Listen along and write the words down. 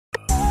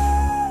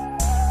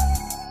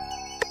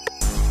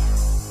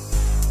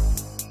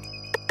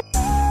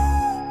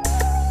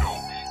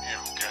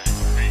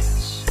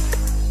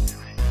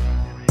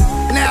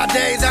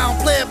Nowadays I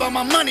don't play about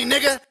my money,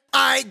 nigga.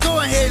 Alright, go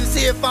ahead and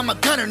see if I'm a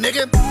gunner,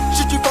 nigga.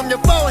 Shoot you from your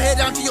forehead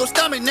down to your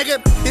stomach, nigga.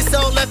 His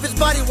soul left his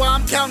body while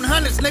I'm counting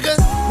hundreds, nigga.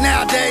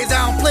 Nowadays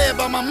I don't play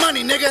about my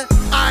money, nigga.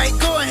 Alright,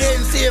 go ahead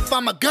and see if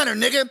I'm a gunner,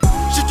 nigga.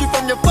 Shoot you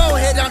from your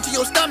forehead down to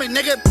your stomach,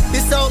 nigga.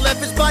 His soul left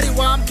his body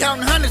while I'm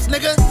counting hundreds,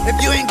 nigga.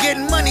 If you ain't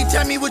getting money,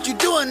 tell me what you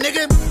doing,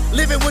 nigga.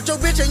 Living with your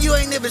bitch and you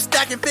ain't even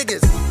stacking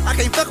figures. I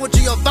can't fuck with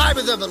you, your vibe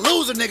is of a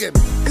loser, nigga.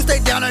 You stay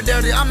down and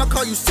dirty, I'ma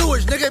call you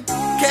sewage, nigga.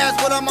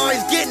 Cash what I'm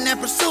always getting and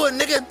pursuing,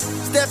 nigga.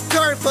 Steph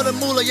Curry for the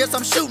moolah, yes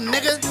I'm shooting,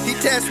 nigga. He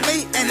tests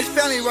me and his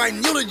family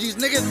writing eulogies,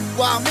 nigga.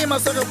 While me and my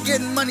circle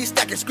getting money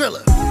stacking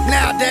Skrilla.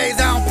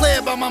 Nowadays I don't play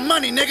about my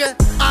money, nigga.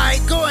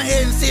 Alright, go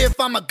ahead and see if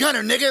I'm a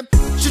gunner, nigga.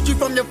 Shoot you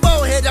from your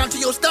forehead down to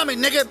your stomach,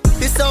 nigga.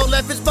 His soul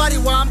left his body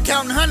while I'm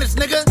counting hundreds,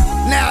 nigga.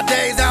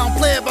 Nowadays I don't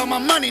play about my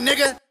money,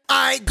 nigga.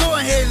 Alright, go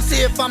ahead and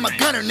see if I'm a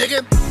gunner,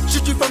 nigga.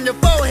 Shoot you from your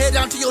forehead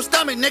down to your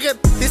stomach, nigga.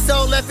 His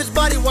soul left his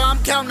body while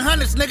I'm counting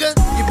hundreds, nigga.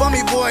 You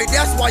bummy boy,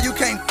 that's why you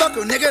can't fuck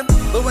her, nigga.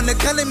 But when they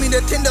calling me the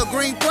Tinder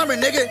green plumber,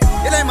 nigga,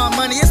 it ain't my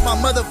money, it's my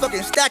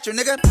motherfucking stature,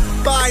 nigga.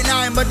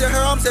 5'9", but to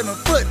her I'm 7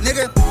 foot,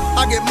 nigga.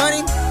 I get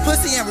money,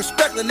 pussy, and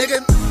respect her,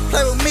 nigga.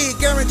 Play with me,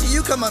 guarantee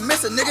you come a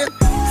missing, nigga.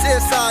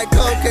 CSI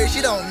cold case,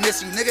 she don't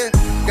miss you, nigga.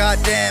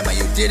 Goddamn, and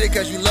you did it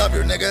cause you love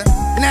her, nigga.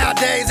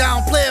 Nowadays I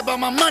don't play about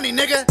my money,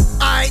 nigga.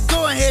 Alright,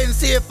 go ahead and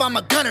see if I'm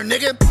a gunner,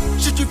 nigga.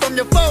 Shoot you from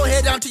your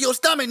forehead down to your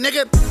stomach,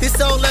 nigga. His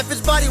soul left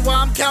his body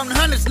while I'm counting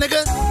hundreds,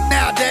 nigga.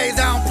 Nowadays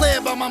I don't play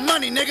about my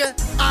money, nigga.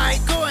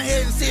 Alright, go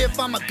ahead and see if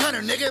I'm a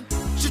gunner, nigga.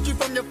 Shoot you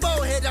from your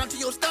forehead down to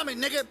your stomach,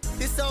 nigga.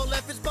 His soul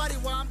left his body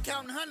while I'm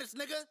counting hundreds,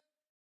 nigga.